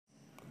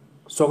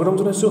Swagatam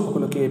janaisu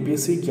সকলোকে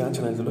APSC জ্ঞান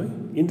চেনেললৈ.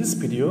 In this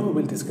video,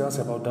 we'll discuss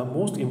about the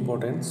most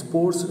important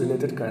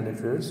sports-related current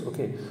affairs.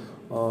 Okay,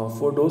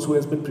 for those who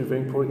has been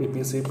preparing for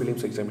APSC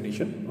prelims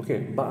examination. Okay,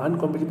 but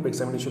uncompetitive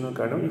examination or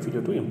current if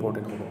video too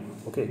important.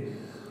 Okay,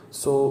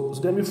 so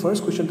then we first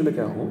question to look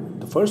at.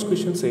 The first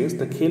question says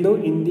the Khelo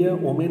India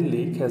Women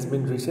League has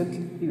been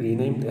recently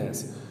renamed as.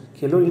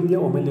 Khelo India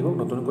Women League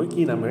নতুনকৈ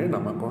কি নামেৰে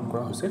নামকৰণ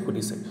কৰা হৈছে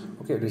খুদিছে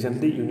okay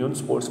recently union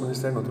sports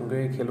minister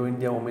নতুনকৈ Khelo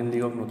India Women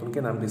League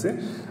নতুনকৈ নাম দিছে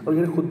আৰু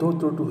ইয়াৰ শুদ্ধ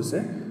উত্তৰটো হৈছে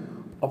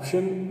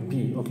অপচন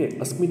বি ওকে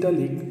अस्मिता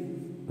লীগ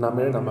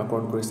নামেৰে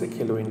নামকৰণ কৰিছে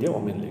Khelo India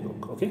Women League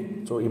okay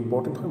so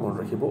important হয় মন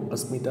ৰাখিব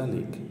अस्मिता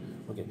league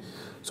okay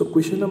so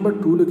question number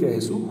 2 লৈকে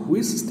আহিছো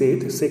which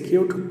state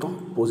secured top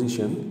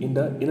position in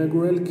the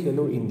inaugural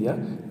Khelo India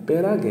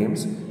Para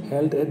Games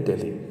held at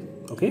Delhi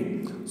Okay,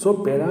 so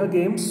Para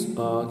Games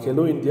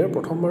Khelo India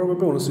প্ৰথমবাৰৰ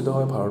বাবে অনুষ্ঠিত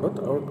হয় ভাৰতত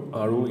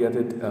আৰু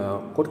ইয়াতে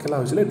কোট খেলা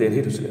হৈছিল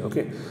দিল্লীত হৈছিল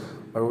ওকে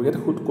আৰু ইয়াতে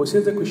খুদ কৈছে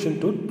যে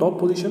কোৱেশ্চনটো টপ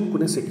পজিশন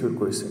কোনে সিকিউৰ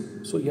কৰিছে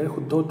সো ইয়াৰ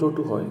শুদ্ধ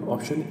উত্তৰটো হয়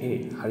option A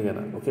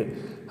Haryana okay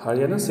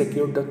Haryana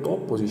secured the top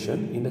position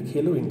in the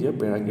Khelo India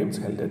Para Games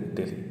held at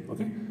Delhi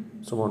okay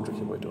so মন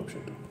ৰাখিব এইটো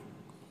অপচনটো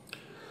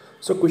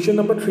So question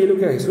number 3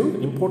 look আহিছো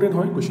important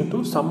হয় কোৱেশ্চনটো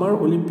Summer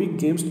Olympic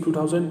Games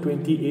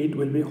 2028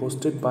 will be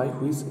hosted by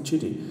which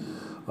city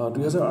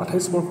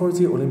 2028 বৰ্ষৰ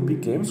যি Olympic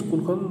games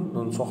কোনখন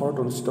চহৰত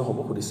অনুষ্ঠিত হ'ব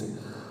খুদিছে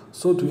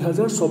সো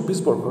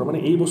 2024 বৰ্ষৰ মানে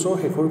এই বছৰ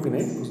শেষৰ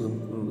পিনে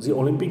যি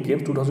অলিম্পিক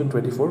গেমছ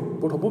 2024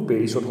 ক'ত হ'ব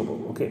পেৰিছত হ'ব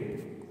ওকে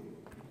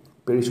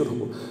পেৰিছত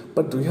হ'ব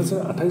বাট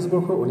 2028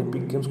 বৰ্ষৰ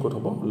অলিম্পিক গেমছ ক'ত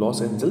হ'ব লছ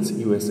এঞ্জেলছ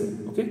USA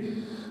ওকে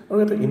আৰু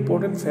এটা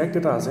ইম্পৰ্টেন্ট ফ্যাক্ট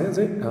এটা আছে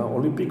যে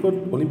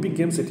অলিম্পিক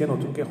গেমছ এতিয়া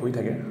নতুনকৈ হৈ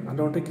থাকে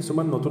সাধাৰণতে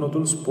কিছুমান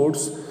নতুন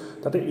স্পোৰ্টস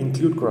তাতে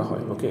ইনক্লুড কৰা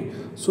হয় ওকে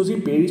সো যি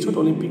পেৰিছত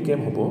অলিম্পিক গেম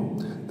হ'ব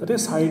তাতে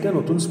চাৰিটা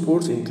নতুন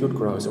স্পোৰ্টস ইনক্লুড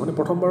কৰা হৈছে মানে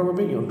প্ৰথমবাৰৰ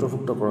বাবে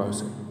অন্তৰ্ভুক্ত কৰা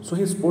হৈছে সো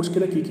সেই স্পোৰ্টস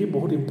কেলা কি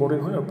বহুত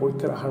ইম্পৰ্টেন্ট হয় আৰু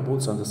পৰীক্ষাৰ আহাৰ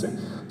বহুত চান্স আছে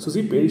সো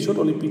যি পেৰিছত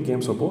অলিম্পিক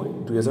গেমছ হ'ব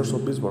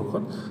 2024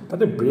 বৰ্ষত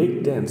তাতে ব্ৰেক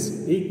ড্যান্স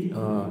এই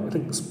এটা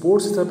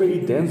স্পোর্টস হিচাপে এই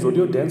ড্যান্স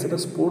যদিও ড্যান্স এটা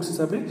স্পোর্টস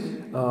হিচাপে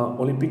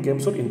অলিম্পিক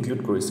গেমছত ইনক্লুড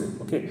কৰিছে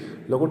ওকে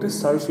লগতে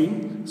সাৰ্ফিং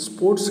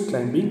স্পোৰ্টস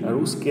ক্লাইম্বিং আৰু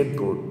স্কেট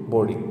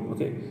boarding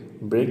okay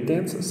brake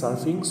dance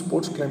সাৰ্ফিং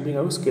sports climbing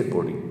আৰু স্কেট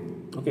বোৰ্ডিং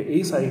ওকে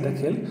এই চাৰিটা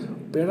খেল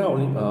পেৰা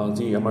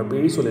যি আমাৰ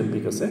পেৰিছ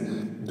অলিম্পিক আছে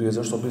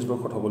 2024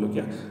 বৰ্ষত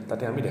হ'বলগীয়া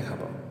তাতে আমি দেখা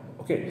পাম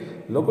ওকে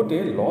লগতে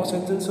লছ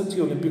এঞ্জেলছত যি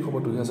অলিম্পিক হ'ব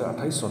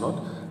 2028 চনত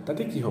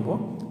তাতে কি হ'ব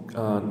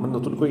মানে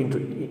নতুনকৈ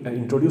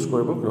ইন্ট্ৰোডিউস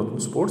কৰিব নতুন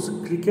sports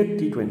cricket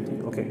T20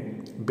 okay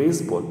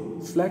baseball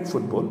flag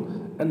football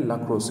and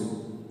লাক্ৰোছে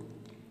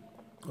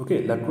okay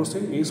লাক্ৰোছে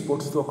এই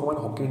স্পোৰ্টসটো অকমান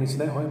হকিৰ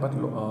নিচিনাই হয় বাট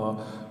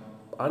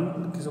আন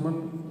কিছুমান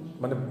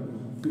মানে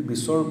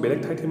বিশ্বৰ বেলেগ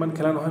ঠাইত ইমান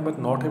খেলা নহয় বাট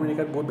নৰ্থ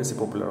আমেৰিকাত বহুত বেছি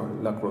পপুলাৰ হয়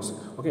লাক্ৰোছ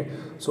ওকে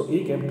সো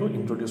এই গেমটো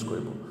ইন্ট্ৰোডিউস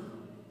কৰিব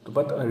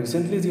বাট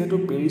ৰিসেন্টলি যেহেতু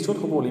পেৰিছত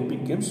হ'ব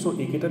অলিম্পিক গেমছ সো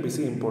এইকেইটা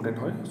বেছি ইম্পৰ্টেন্ট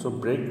হয় so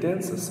brake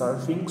dance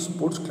সাৰ্ফিং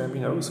sports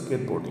climbing আৰু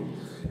স্কেট বোৰ্ডিং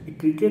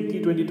ক্ৰিকেট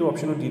T20 টো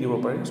অপচনত দি দিব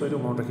পাৰে সো এইটো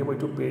মনত ৰাখিব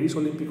এইটো পেৰিছ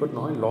অলিম্পিকত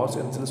নহয় লছ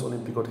এঞ্জেলছ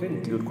অলিম্পিকতহে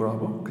ইনক্লুড কৰা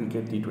হ'ব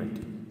cricket T20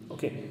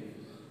 okay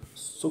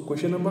so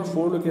question number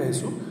 4 লৈকে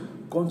আহিছো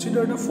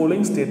Consider the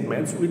following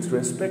statements with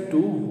respect to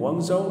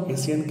Guangzhou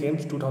Asian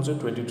Games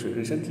 2023.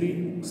 Recently,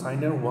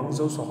 China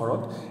Guangzhou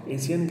চহৰত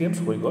Asian Games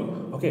হৈ গল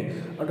okay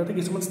আৰু তাতে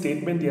কিছুমান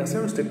স্টেটমেন্ট দিয়া আছে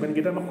আৰু স্টেটমেন্ট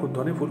কেইটা আমাক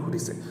শুদ্ধনে ভুল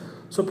খুদিছে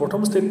সো প্ৰথম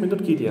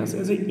স্টেটমেন্টত কি দিয়া আছে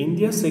যে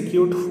India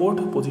secured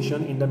 4th position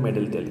in the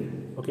medal tally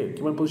okay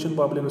কিমান পজিশন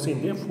পাবলৈ গৈছে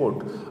ইন্ডিয়া 4th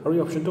আৰু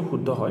এই অপচনটো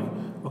শুদ্ধ হয়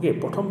okay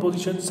প্ৰথম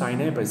পজিশন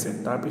চাইনাই পাইছে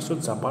তাৰ পিছত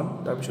জাপান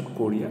তাৰ পিছত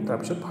কোৰিয়া তাৰ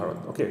পিছত Bharat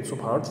okay so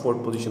Bharat 4th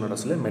পজিশনত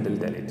আছিল medal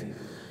ট্যালিত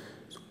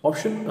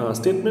Option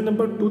statement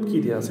number 2 ki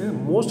diya ase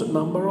most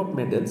number of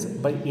medals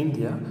by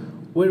India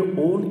were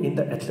won in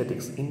the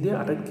athletics India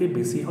atatke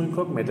beshi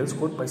honkhok medals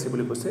kot paise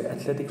boli koise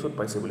athletics ot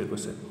paise boli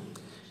koise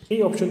ei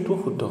option to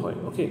শুদ্ধ হয়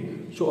okay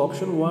so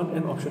option 1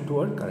 and option 2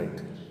 are correct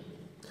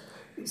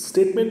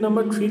statement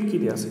number 3 ki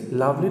diya ase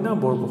Lavlina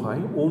Borgohai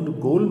won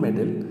gold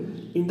medal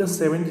in the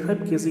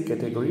 75 kg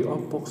category of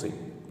boxing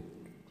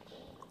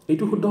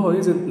এইটো শুদ্ধ হয়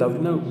যে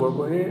Lavlina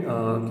Borgohai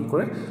কি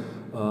কৰে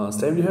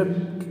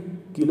 75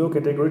 kilo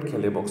ক্যাটেগৰীত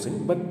খেলে boxing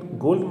বাট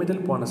gold medal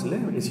পোৱা নাছিলে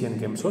এছিয়ান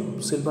গেমছত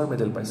সিলভাৰ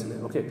মেডেল পাইছিলে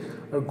ওকে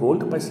আৰু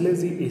গোল্ড পাইছিলে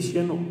যি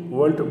এছিয়ান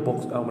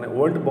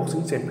ওয়াৰ্ল্ড বক্সিং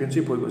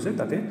চ্যাম্পিয়নশিপ হৈ গৈছে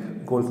তাতে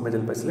গোল্ড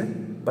মেডেল পাইছিলে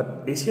বাট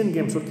এছিয়ান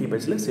গেমছত কি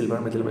পাইছিলে সিলভাৰ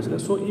মেডেল পাইছিলে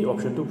সো এই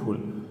অপচনটো ভুল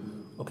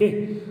ওকে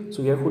সো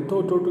ইয়াৰ শুদ্ধ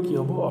উত্তৰটো কি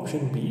হ'ব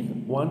option B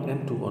 1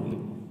 and 2 only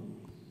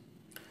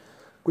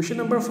Question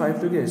number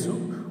 5 লৈকে আহিছো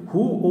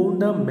Who won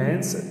the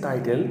men's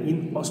title in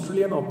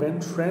Australian Open,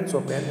 French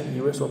Open and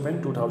US Open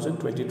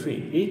 2023?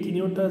 এই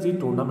তিনিটা যি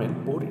টুৰ্নামেন্ট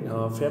বহুত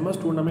ফেমাস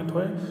টুৰ্নামেন্ট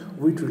হয়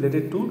with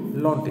related to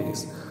lawn tennis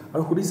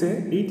আৰু খুদিছে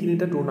এই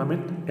তিনিটা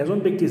টুৰ্নামেন্ট এজন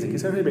ব্যক্তি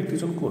জিকিছে আৰু এই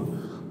ব্যক্তিজন কোন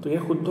তো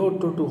ইয়াৰ শুদ্ধ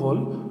উত্তৰটো হ'ল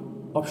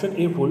অপচন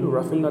এ ভুল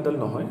ৰাফেল নাডাল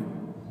নহয়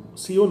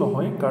সিও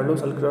নহয় কাৰ্লোছ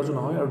আলকাৰাজো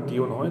নহয় আৰু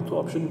ডিও নহয় তো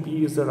option B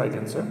is the right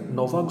answer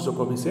Novak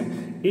জকোভিচে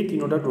এই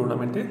তিনিটা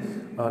টুৰ্নামেন্টে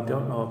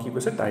কি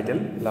কৈছে টাইটেল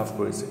লাভ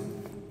কৰিছে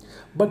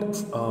But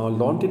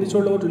lawn tennis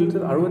or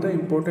related are an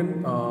important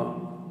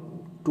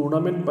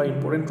tournament by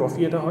important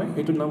trophy at a high.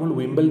 It will now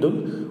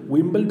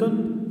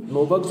Wimbledon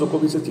Novak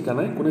জকোভিচে জিকা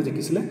নাই কোনে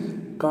জিকিছিলে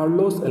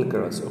কাৰ্লোছ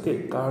এলকাৰাছ ওকে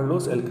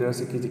কাৰ্লোছ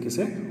এলকাৰাছে কি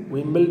জিকিছে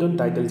উইম্বলডন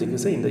টাইটেল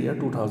জিকিছে ইন দ্য ইয়াৰ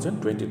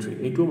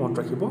 2023 এইটো মনত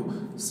ৰাখিব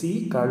সি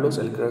কাৰ্লোছ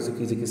এলকাৰাছে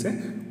কি জিকিছে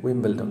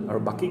উইম্বলডন আৰু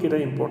বাকি কেইটা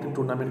ইম্পৰ্টেন্ট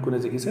টুৰ্নামেন্ট কোনে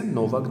জিকিছে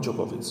Novak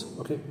জকোভিচ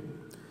okay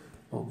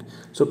Okay.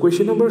 So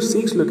question number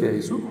 6 look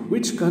at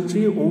which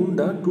country owned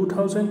the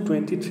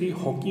 2023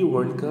 Hockey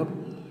World Cup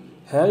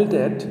held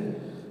at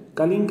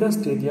Kalinga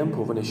Stadium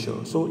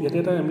Bhubaneswar. So yet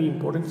I am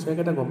important fact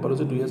at a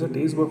comparison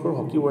 2023 for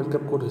Hockey World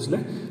Cup code Hisle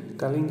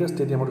Kalinga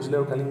Stadium or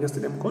Kalinga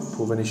Stadium code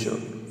Bhubaneswar.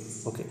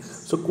 Okay.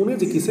 So Kune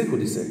Zikise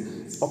could say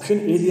option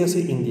A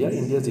say India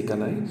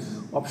Zikanai,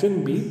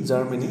 option B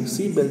Germany,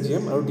 C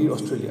Belgium or D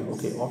Australia.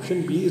 Okay,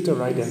 option B is the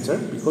right answer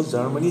because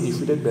Germany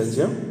defeated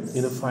Belgium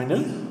in the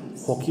final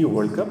Hockey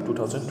World Cup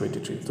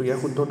 2023. So here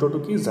to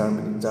ki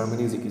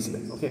Germany zikisle.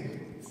 Okay.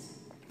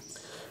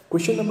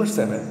 Question number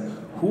 7.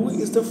 Who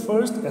is the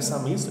first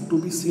Assamese to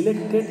be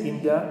selected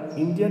in the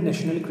Indian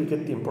national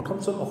cricket team?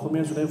 Prothom son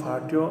Ohomia Junai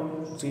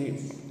Bharatiya ji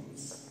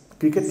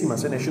cricket team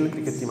ase national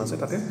cricket team ase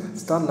tate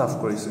stan lav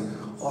korise.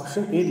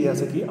 Option A dia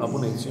ase ki Abu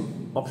Nasim,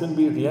 option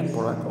B Rian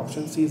Porak,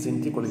 option C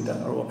Zinti Kolita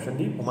or option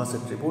D Uma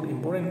Chetri. Both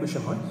important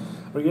question hoy.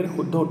 Aru yere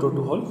shuddho uttor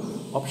to hol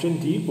option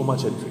D Uma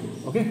Chetri.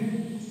 Okay.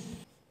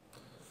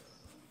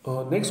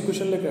 Next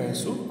question like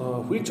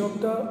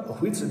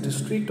which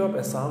district of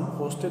Assam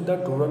hosted the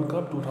Durand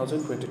Cup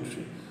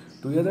 2023?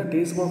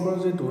 2023 বৰ্ষৰ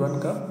যে Durand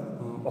Cup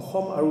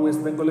Assam আৰু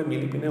West বেংগলে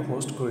মিলি পিনে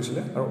host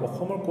কৰিছিলে আৰু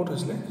অসমৰ coat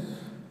হৈছিলে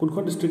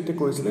কোনখন ডিস্ট্ৰিক্টে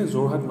কৰিছিলে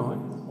জোৰহাট নহয়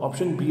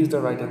option B is the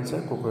right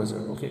answer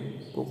Kokrajhar okay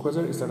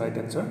Kokrajhar is the right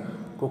answer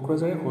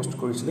কোকৰাঝাৰে host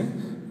কৰিছিলে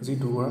যি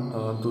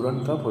Durand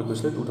Cup হৈ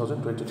গৈছিলে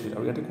 2023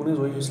 আৰু ইয়াতে কোনে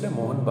জয়ী হৈছিলে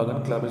মোহন বাগান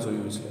ক্লাবে জয়ী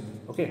হৈছিলে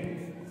okay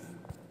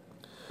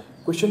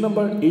Question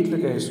number 8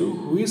 like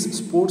which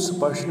sports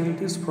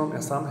personalities from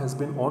Assam has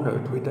been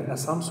honored with the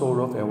Assam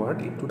Sourav Award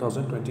in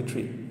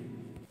 2023?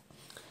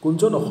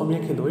 Kunjon Ohomia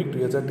Kheloik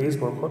 2023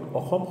 বৰ্ষত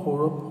অসম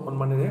সৌৰভ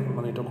সন্মানেৰে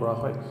সন্মানিত কৰা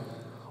হয়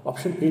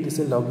Option A is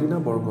Lavrina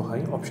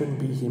Borgohai, option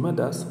B Hima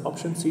Das,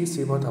 option C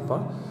Siva Thapa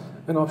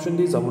and option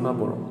D Zamuna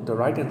Boro. The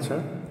right answer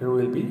here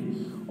will be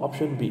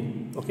option B.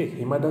 Okay,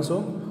 Hima Das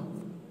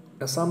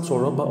Assam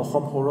Sourav ba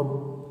Ohom Sourav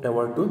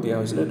Award to dia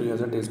hoisile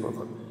 2023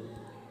 বৰ্ষত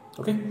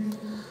Okay.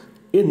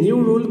 A new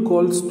rule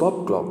called stop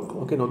clock.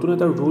 Okay, নতুন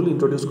এটা rule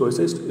introduce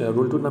কৰিছে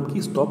ৰুলটোৰ নাম কি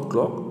stop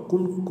clock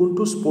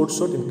কোনটো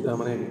স্পৰ্টছত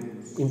মানে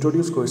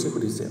introduce কৰিছে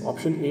খুদিছে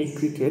option A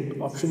cricket,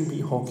 option B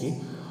hockey,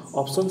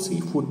 option C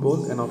football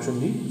and option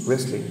D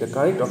wrestling. The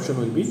correct option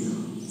will be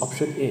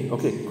option A.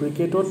 Okay,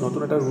 cricketত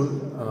নতুন এটা rule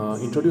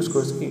introduce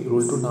কৰিছে কি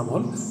ৰুলটোৰ নাম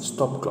হ'ল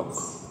stop clock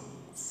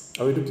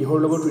আৰু এটো কিহৰ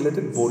লগত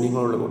ৰিলেটেড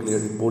বোলিংৰ লগত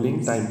ৰিলেটেড বোলিং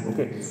টাইম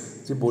ওকে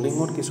যে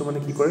বোলিংত কিছু মানে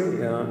কি কৰে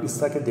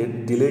ইচ্ছাকে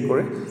ডিলে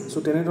কৰে সো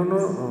তেনে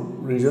ধৰণৰ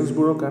ৰিজনছ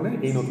বোৰৰ কাৰণে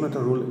এই নতুন এটা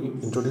ৰুল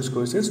ইন্ট্ৰোডিউস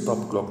কৰিছে ষ্টপ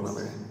ক্লক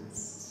নামেৰে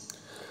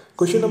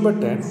Question number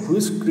 10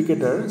 Which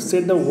cricketer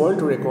set the world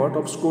record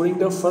of scoring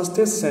the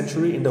fastest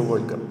century in the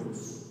World Cup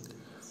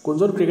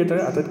কোনজন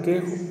ক্ৰিকেটাৰে আটাইতকৈ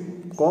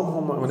কম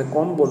মানে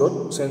কম বলত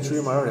সেঞ্চুৰী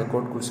মাৰা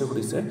ৰেকৰ্ড কৰিছে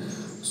খুদিছে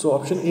সো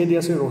অপশন A দি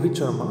আছে Rohit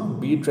Sharma,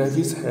 B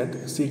Travis Head,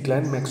 C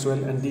Glenn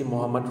Maxwell and D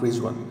Mohammad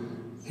Rizwan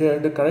Here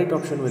the correct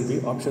option will be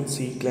option C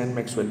Glenn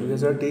Maxwell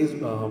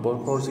 2023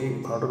 বৰ্ষৰ যি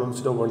ভাৰতত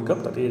অনুষ্ঠিত World Cup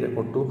তাতে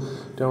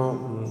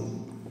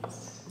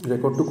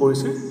ৰেকৰ্ডটো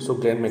কৰিছে so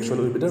Glenn Maxwell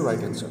will be the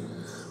right answer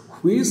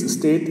Which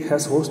state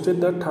has hosted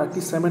the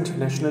 37th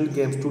National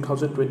Games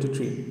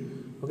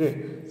 2023 Okay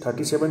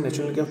 37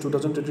 National Games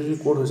 2023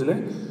 ক'ত হৈছিলে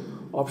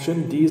Option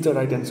D is the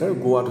right answer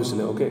Goa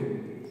হৈছিলে okay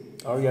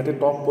আৰু ইয়াতে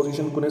টপ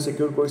পজিশন কোনে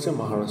সিকিউৰ কৰিছে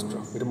মহাৰাষ্ট্ৰ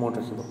এটা মনত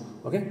ৰাখিব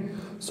okay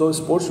so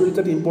sports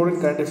related important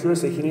current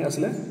এফেয়াৰ্স এখিনি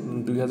আছিল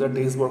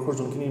 2023 বৰ্ষৰ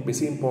যোনখিনি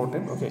বেছি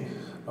ইম্পৰ্টেন্ট ওকে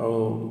আৰু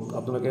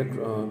আপোনালোকে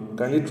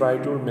kindly try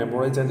two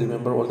memorise and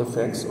remember all the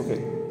facts okay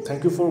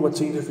thank U for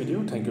watching the video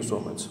thank U so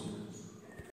mass